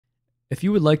If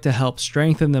you would like to help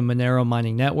strengthen the Monero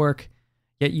mining network,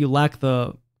 yet you lack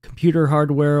the computer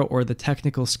hardware or the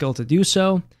technical skill to do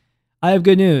so, I have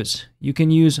good news. You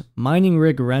can use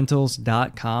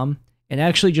miningrigrentals.com and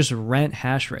actually just rent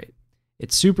hashrate.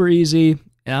 It's super easy,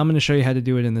 and I'm going to show you how to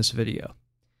do it in this video.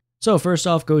 So first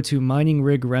off, go to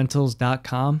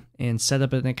miningrigrentals.com and set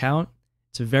up an account.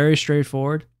 It's very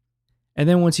straightforward. And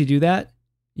then once you do that,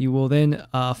 you will then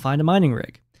find a mining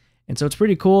rig. And so it's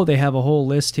pretty cool. They have a whole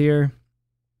list here,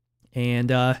 and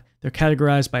they're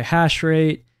categorized by hash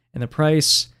rate and the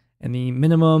price and the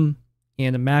minimum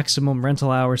and the maximum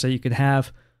rental hours that you can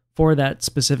have for that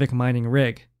specific mining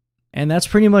rig. And that's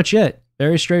pretty much it.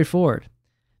 Very straightforward.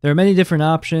 There are many different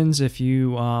options if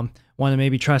you want to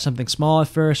maybe try something small at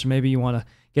first, or maybe you want to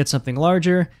get something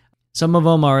larger. Some of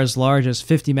them are as large as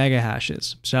 50 mega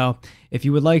hashes. So if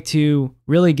you would like to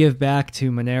really give back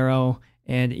to Monero,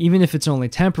 and even if it's only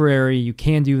temporary, you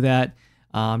can do that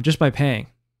just by paying.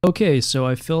 Okay, so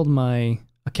I filled my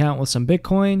account with some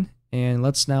Bitcoin, and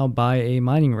let's now buy a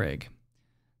mining rig.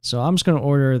 So I'm just going to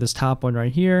order this top one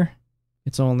right here.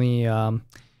 It's only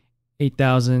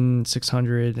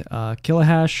 8,600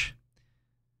 kilohash.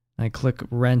 I click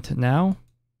rent now.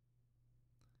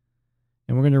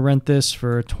 And we're going to rent this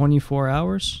for 24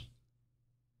 hours.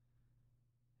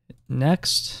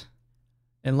 Next.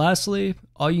 And lastly,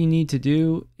 all you need to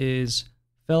do is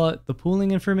fill out the pooling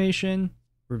information,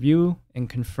 review, and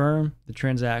confirm the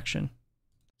transaction.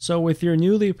 So with your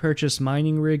newly purchased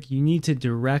mining rig, you need to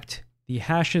direct the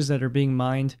hashes that are being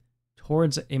mined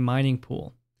towards a mining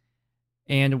pool.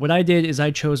 And what I did is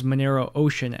I chose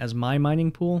MoneroOcean as my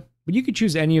mining pool, but you could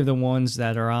choose any of the ones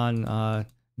that are on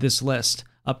this list,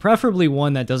 preferably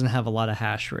one that doesn't have a lot of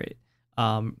hash rate.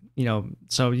 So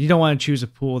you don't want to choose a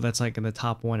pool that's like in the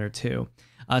top 1 or 2.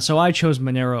 So I chose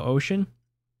MoneroOcean.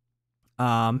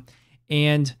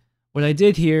 And what I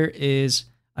did here is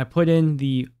I put in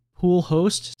the pool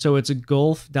host. So it's a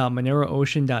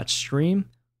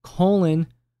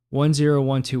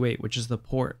gulf.moneroocean.stream:10128, which is the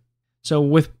port. So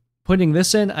with putting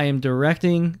this in, I am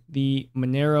directing the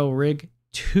Monero rig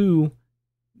to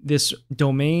this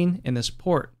domain and this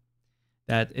port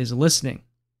that is listening.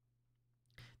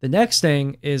 The next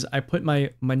thing is I put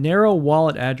my Monero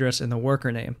wallet address in the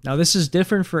worker name. Now this is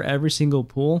different for every single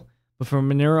pool, but for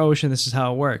MoneroOcean, this is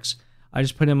how it works. I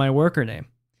just put in my worker name,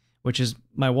 which is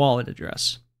my wallet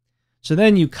address. So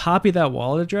then you copy that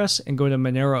wallet address and go to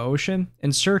MoneroOcean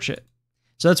and search it.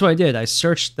 So that's what I did. I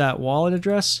searched that wallet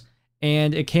address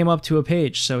and it came up to a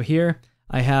page. So here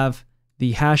I have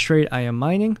the hash rate I am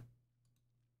mining.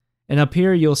 And up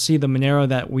here, you'll see the Monero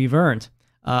that we've earned.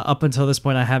 Up until this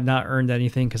point, I have not earned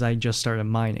anything because I just started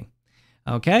mining.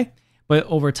 Okay, but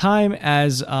over time,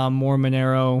 as more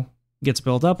Monero gets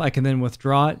built up, I can then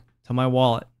withdraw it to my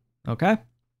wallet. Okay,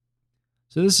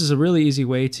 so this is a really easy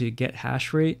way to get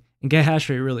hash rate and get hash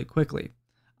rate really quickly.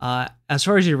 As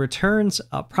far as your returns,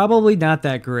 probably not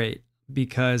that great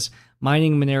because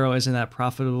mining Monero isn't that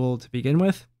profitable to begin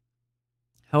with.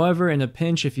 However, in a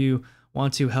pinch, if you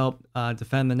want to help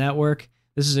defend the network,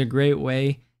 this is a great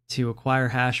way to acquire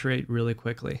hash rate really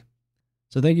quickly.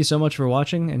 So thank you so much for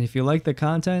watching, and if you like the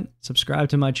content, subscribe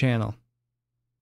to my channel.